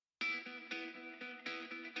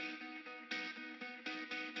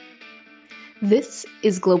This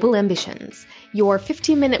is Global Ambitions, your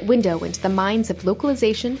 15-minute window into the minds of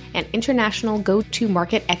localization and international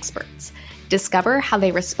go-to-market experts. Discover how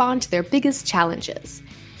they respond to their biggest challenges.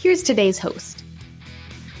 Here's today's host.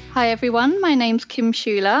 Hi everyone, my name's Kim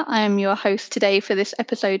Schuler. I am your host today for this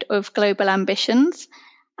episode of Global Ambitions.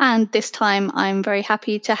 And this time I'm very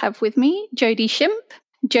happy to have with me Jody Shimp.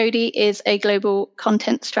 Jody is a global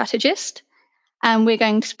content strategist. And we're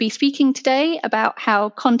going to be speaking today about how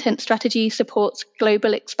content strategy supports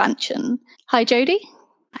global expansion. Hi, Jody.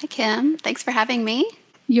 Hi, Kim. Thanks for having me.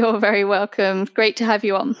 You're very welcome. Great to have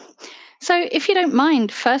you on. So if you don't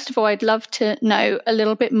mind, first of all, I'd love to know a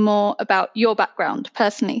little bit more about your background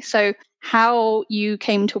personally. So how you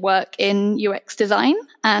came to work in UX design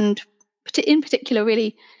and in particular,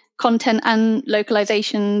 really content and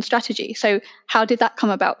localization strategy. So how did that come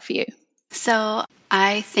about for you? So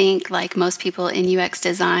I think like most people in UX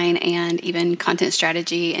design and even content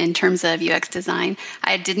strategy in terms of UX design,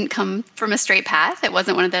 I didn't come from a straight path. It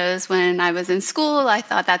wasn't one of those when I was in school, I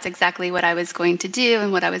thought that's exactly what I was going to do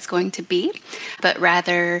and what I was going to be, but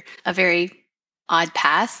rather a very odd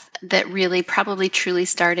path that really probably truly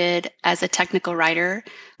started as a technical writer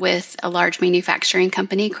with a large manufacturing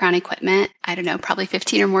company, Crown Equipment, I don't know, probably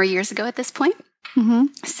 15 or more years ago at this point. Mm-hmm.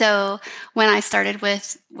 So when I started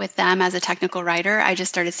with them as a technical writer, I just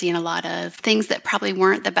started seeing a lot of things that probably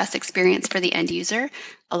weren't the best experience for the end user.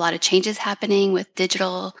 A lot of changes happening with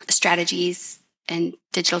digital strategies and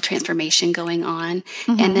digital transformation going on.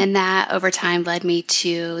 Mm-hmm. And then that over time led me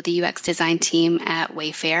to the UX design team at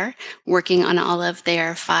Wayfair, working on all of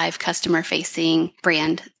their 5 customer-facing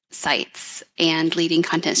brand sites and leading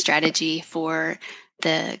content strategy for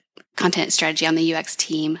the content strategy on the UX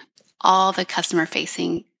team, all the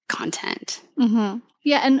customer-facing content. Mm-hmm.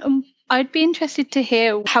 Yeah, and I'd be interested to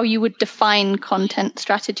hear how you would define content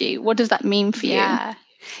strategy. What does that mean for you?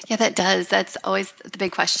 Yeah, that does. That's always the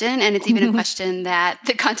big question. And it's even a question that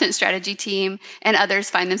the content strategy team and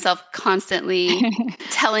others find themselves constantly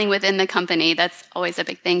telling within the company. That's always a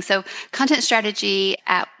big thing. So content strategy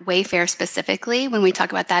at Wayfair specifically, when we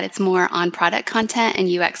talk about that, it's more on product content and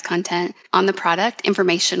UX content on the product,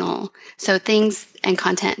 informational. So things and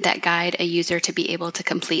content that guide a user to be able to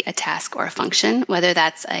complete a task or a function, whether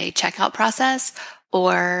that's a checkout process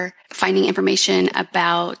or finding information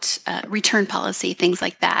about return policy, things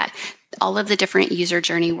like that. All of the different user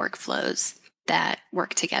journey workflows that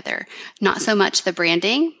work together. Not so much the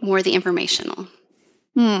branding, more the informational.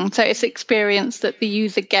 So it's experience that the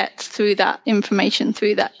user gets through that information,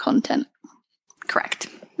 through that content. Correct.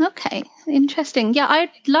 Okay, interesting. Yeah,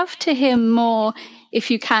 I'd love to hear more, if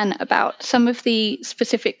you can, about some of the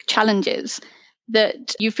specific challenges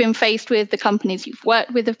that you've been faced with, the companies you've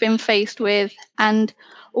worked with have been faced with, and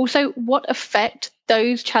also what effect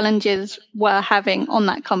those challenges were having on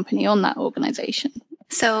that company, on that organization.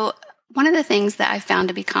 So one of the things that I found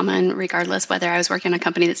to be common, regardless whether I was working in a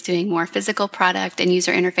company that's doing more physical product and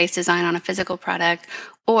user interface design on a physical product,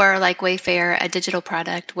 or like Wayfair, a digital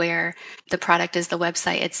product where the product is the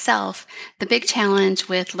website itself, the big challenge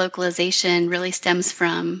with localization really stems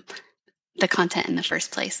from the content in the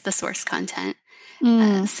first place, the source content.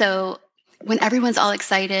 So when everyone's all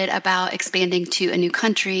excited about expanding to a new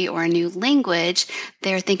country or a new language,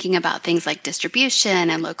 they're thinking about things like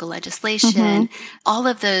distribution and local legislation, all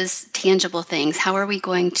of those tangible things. How are we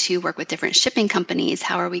going to work with different shipping companies?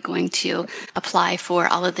 How are we going to apply for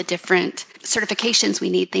all of the different certifications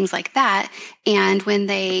we need, things like that? And when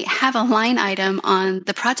they have a line item on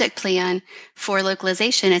the project plan for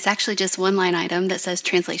localization, it's actually just one line item that says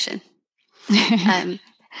translation.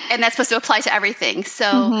 And that's supposed to apply to everything.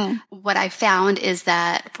 So what I found is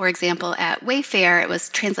that, for example, at Wayfair, it was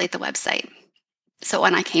translate the website. So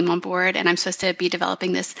when I came on board and I'm supposed to be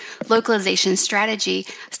developing this localization strategy,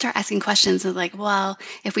 I start asking questions of like, well,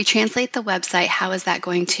 if we translate the website, how is that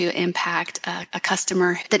going to impact a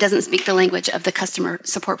customer that doesn't speak the language of the customer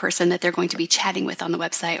support person that they're going to be chatting with on the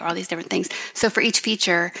website, or all these different things. So for each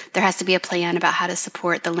feature, there has to be a plan about how to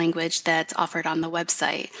support the language that's offered on the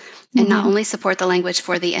website. And not only support the language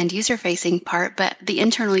for the end user facing part, but the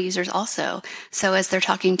internal users also. So as they're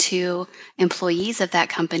talking to employees of that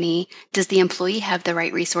company, does the employee have the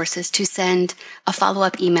right resources to send a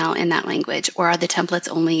follow-up email in that language? Or are the templates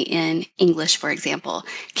only in English, for example?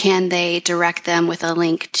 Can they direct them with a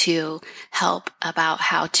link to help about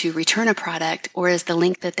how to return a product? Or is the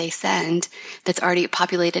link that they send that's already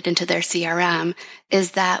populated into their CRM,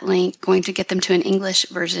 is that link going to get them to an English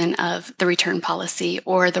version of the return policy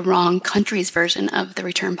or the wrong country's version of the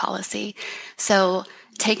return policy? So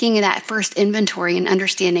taking that first inventory and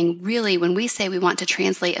understanding really when we say we want to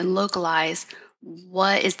translate and localize,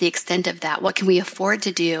 what is the extent of that? What can we afford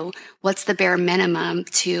to do? What's the bare minimum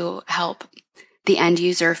to help the end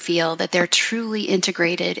user feel that they're truly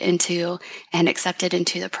integrated into and accepted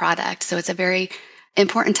into the product? So it's a very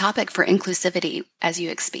important topic for inclusivity as you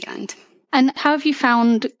expand. And how have you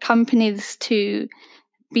found companies to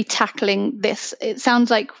be tackling this? It sounds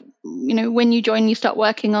like, when you join, you start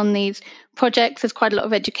working on these projects, there's quite a lot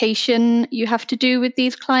of education you have to do with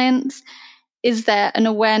these clients. Is there an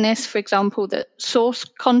awareness, for example, that source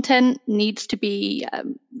content needs to be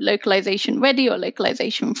localization ready or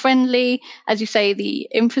localization friendly? As you say, the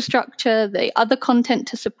infrastructure, the other content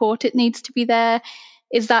to support it needs to be there.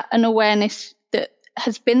 Is that an awareness that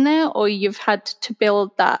has been there, or you've had to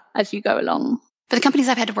build that as you go along? For the companies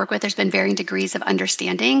I've had to work with, there's been varying degrees of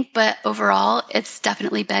understanding, but overall, it's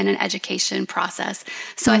definitely been an education process.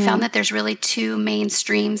 So I found that there's really two main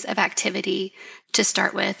streams of activity to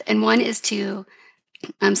start with. And one is to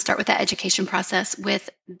start with that education process with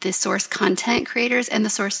the source content creators and the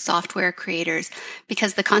source software creators,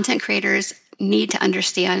 because the content creators need to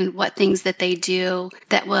understand what things that they do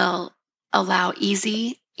that will allow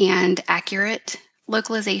easy and accurate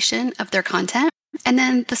localization of their content. And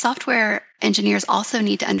then the software engineers also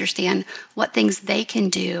need to understand what things they can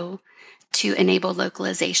do to enable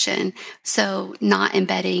localization. So not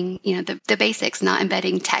embedding, the basics, not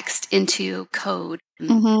embedding text into code,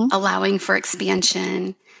 allowing for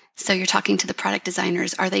expansion. So you're talking to the product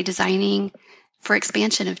designers. Are they designing for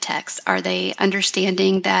expansion of text? Are they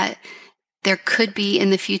understanding that there could be in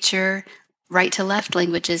the future right to left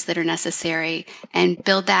languages that are necessary, and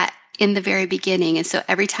build that in the very beginning? And so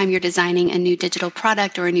every time you're designing a new digital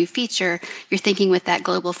product or a new feature, you're thinking with that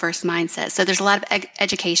global first mindset. So there's a lot of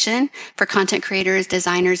education for content creators,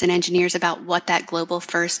 designers, and engineers about what that global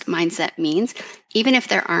first mindset means. Even if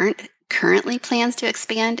there aren't currently plans to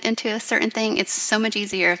expand into a certain thing, it's so much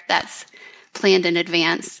easier if that's planned in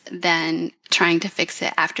advance than trying to fix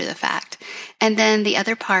it after the fact. And then the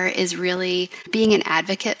other part is really being an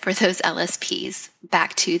advocate for those LSPs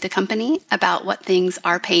back to the company about what things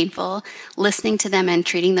are painful, listening to them and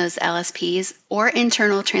treating those LSPs or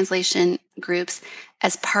internal translation groups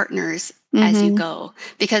as partners as you go,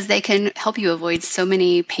 because they can help you avoid so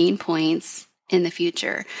many pain points in the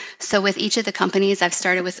future. So with each of the companies, I've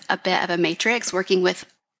started with a bit of a matrix, working with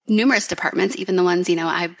numerous departments, even the ones,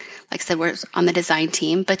 I, like I said, we're on the design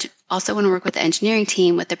team, but also want to work with the engineering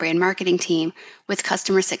team, with the brand marketing team, with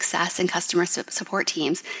customer success and customer support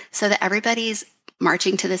teams, so that everybody's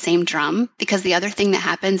marching to the same drum. Because the other thing that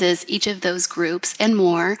happens is each of those groups and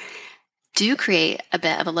more do create a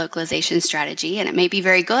bit of a localization strategy, and it may be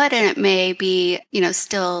very good and it may be,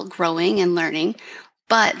 still growing and learning.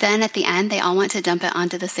 But then at the end, they all want to dump it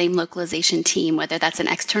onto the same localization team, whether that's an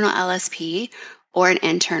external LSP or an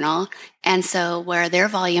internal. And so where their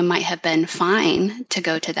volume might have been fine to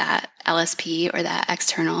go to that LSP or that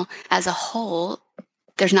external, as a whole,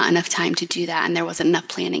 there's not enough time to do that, and there wasn't enough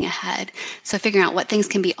planning ahead. So figuring out what things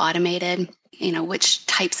can be automated, which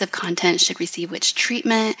types of content should receive which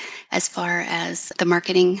treatment, as far as the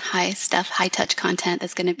marketing high touch content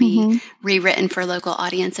that's going to be rewritten for local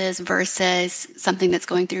audiences versus something that's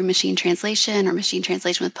going through machine translation or machine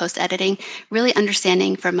translation with post editing, really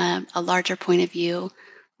understanding from a larger point of view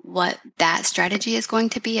what that strategy is going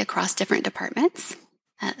to be across different departments.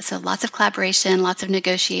 So lots of collaboration, lots of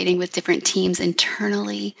negotiating with different teams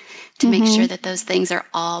internally to make sure that those things are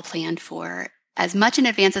all planned for as much in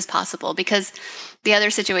advance as possible. Because the other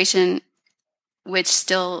situation, which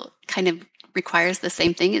still kind of requires the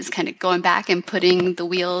same thing, is kind of going back and putting the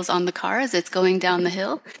wheels on the car as it's going down the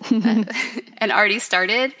hill and already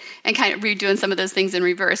started, and kind of redoing some of those things in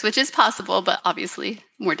reverse, which is possible, but obviously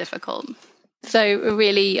more difficult. So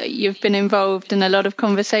really, you've been involved in a lot of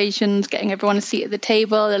conversations, getting everyone a seat at the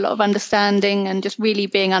table, a lot of understanding, and just really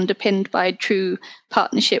being underpinned by true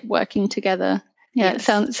partnership, working together. Yeah, yes.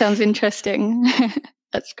 It sounds interesting.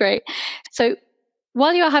 That's great. So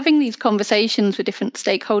while you're having these conversations with different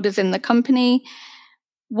stakeholders in the company,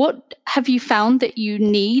 what have you found that you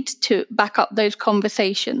need to back up those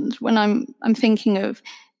conversations? When I'm thinking of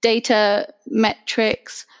data,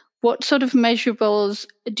 metrics, what sort of measurables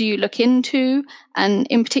do you look into? And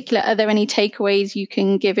in particular, are there any takeaways you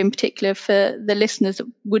can give in particular for the listeners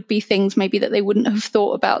that would be things maybe that they wouldn't have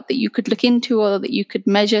thought about that you could look into or that you could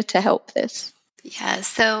measure to help this? Yeah,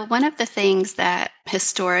 so one of the things that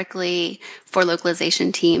historically for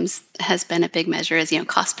localization teams has been a big measure is,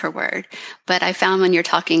 cost per word. But I found when you're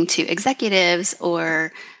talking to executives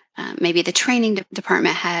or maybe the training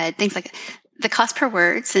department head, things like the cost per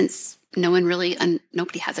word, since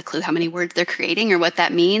nobody has a clue how many words they're creating or what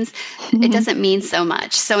that means. It doesn't mean so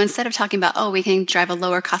much. So instead of talking about, we can drive a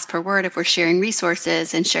lower cost per word if we're sharing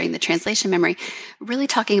resources and sharing the translation memory, really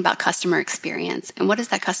talking about customer experience and what is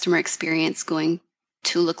that customer experience going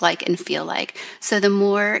to look like and feel like. So the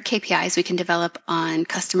more KPIs we can develop on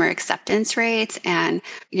customer acceptance rates and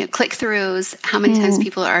click-throughs, how many times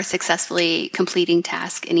people are successfully completing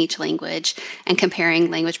tasks in each language and comparing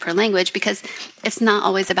language per language, because it's not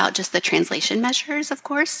always about just the translation measures, of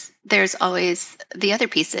course. There's always the other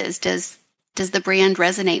pieces. Does the brand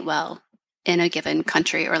resonate well in a given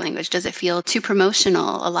country or language? Does it feel too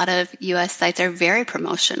promotional? A lot of US sites are very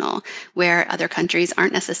promotional, where other countries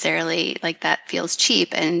aren't necessarily. Like, that feels cheap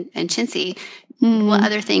and chintzy. What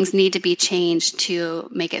other things need to be changed to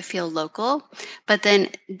make it feel local, but then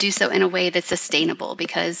do so in a way that's sustainable?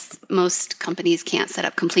 Because most companies can't set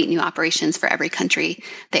up complete new operations for every country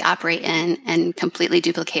they operate in and completely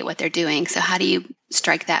duplicate what they're doing. So how do you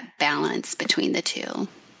strike that balance between the two?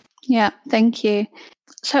 Yeah, thank you.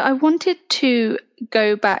 So I wanted to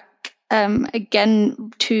go back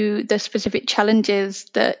again to the specific challenges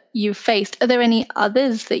that you've faced. Are there any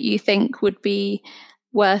others that you think would be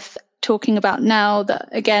worth talking about now that,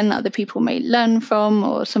 again, other people may learn from,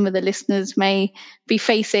 or some of the listeners may be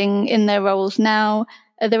facing in their roles now?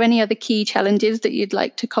 Are there any other key challenges that you'd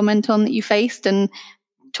like to comment on that you faced, and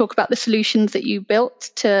talk about the solutions that you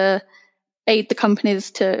built to aid the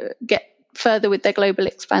companies to get further with their global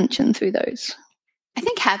expansion through those? I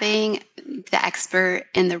think having the expert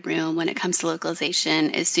in the room when it comes to localization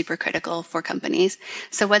is super critical for companies.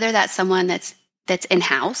 So whether that's someone that's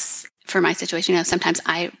in-house, for my situation, sometimes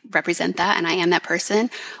I represent that and I am that person,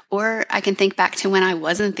 or I can think back to when I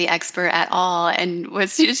wasn't the expert at all and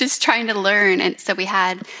was just trying to learn. And so we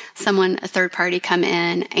had a third party, come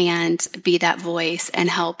in and be that voice and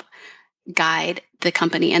help guide the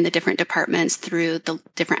company and the different departments through the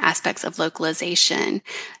different aspects of localization.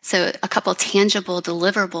 So a couple tangible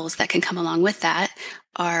deliverables that can come along with that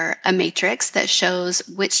are a matrix that shows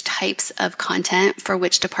which types of content for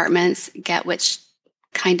which departments get which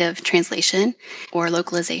kind of translation or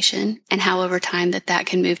localization, and how over time that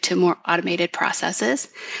can move to more automated processes.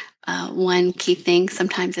 One key thing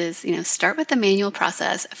sometimes is, start with the manual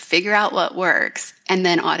process, figure out what works, and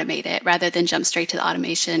then automate it rather than jump straight to the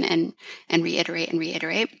automation and reiterate and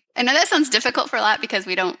reiterate. I know that sounds difficult for a lot because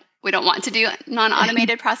we don't want to do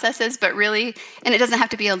non-automated processes, but really, and it doesn't have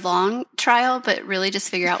to be a long trial, but really just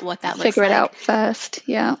figure out what that looks like. Figure it out first,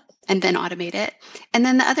 yeah. And then automate it. And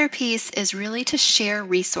then the other piece is really to share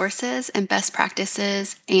resources and best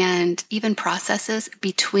practices and even processes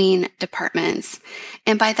between departments.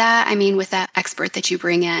 And by that, I mean with that expert that you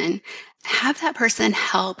bring in, have that person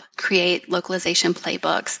help create localization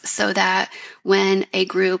playbooks so that when a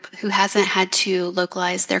group who hasn't had to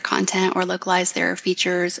localize their content or localize their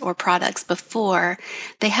features or products before,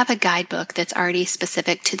 they have a guidebook that's already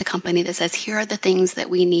specific to the company that says, here are the things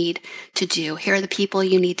that we need to do. Here are the people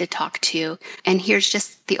you need to talk to. And here's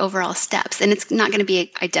just the overall steps. And it's not going to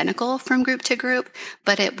be identical from group to group,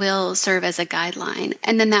 but it will serve as a guideline.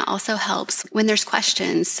 And then that also helps when there's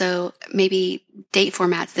questions. So maybe date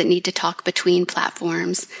formats that need to talk between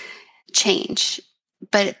platforms change.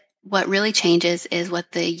 But what really changes is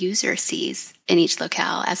what the user sees in each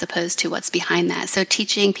locale as opposed to what's behind that. So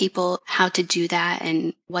teaching people how to do that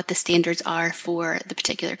and what the standards are for the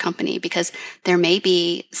particular company, because there may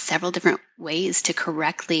be several different ways to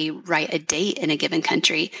correctly write a date in a given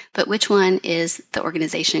country, but which one is the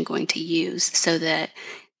organization going to use so that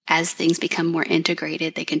as things become more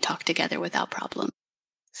integrated, they can talk together without problem.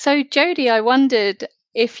 So Jody, I wondered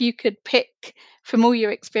if you could pick from all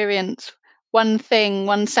your experience one thing,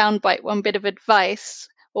 one soundbite, one bit of advice,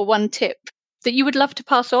 or one tip that you would love to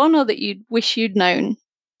pass on or that you wish you'd known.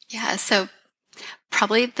 Yeah, so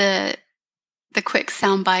probably the quick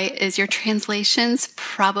soundbite is your translations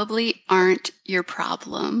probably aren't your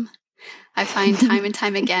problem. I find time and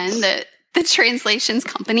time again that the translations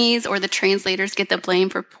companies or the translators get the blame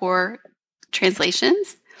for poor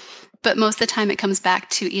translations. But most of the time it comes back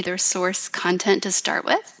to either source content to start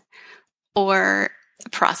with or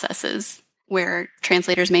processes where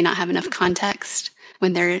translators may not have enough context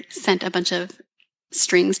when they're sent a bunch of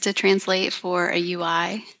strings to translate for a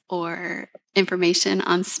UI or information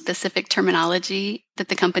on specific terminology that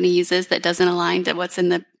the company uses that doesn't align to what's in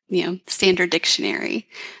the standard dictionary.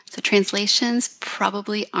 So translations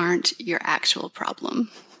probably aren't your actual problem.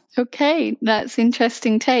 Okay, that's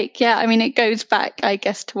interesting take. Yeah, I mean, it goes back, I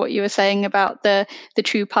guess, to what you were saying about the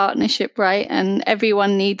true partnership, right? And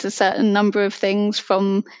everyone needs a certain number of things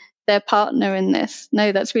from their partner in this.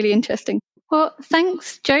 No, that's really interesting. Well,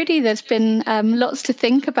 thanks, Jody. There's been lots to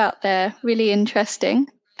think about there. Really interesting.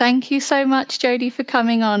 Thank you so much, Jody, for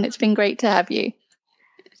coming on. It's been great to have you.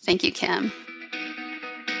 Thank you, Kim.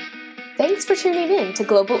 Thanks for tuning in to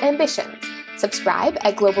Global Ambitions. Subscribe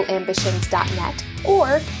at globalambitions.net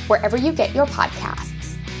or wherever you get your podcasts.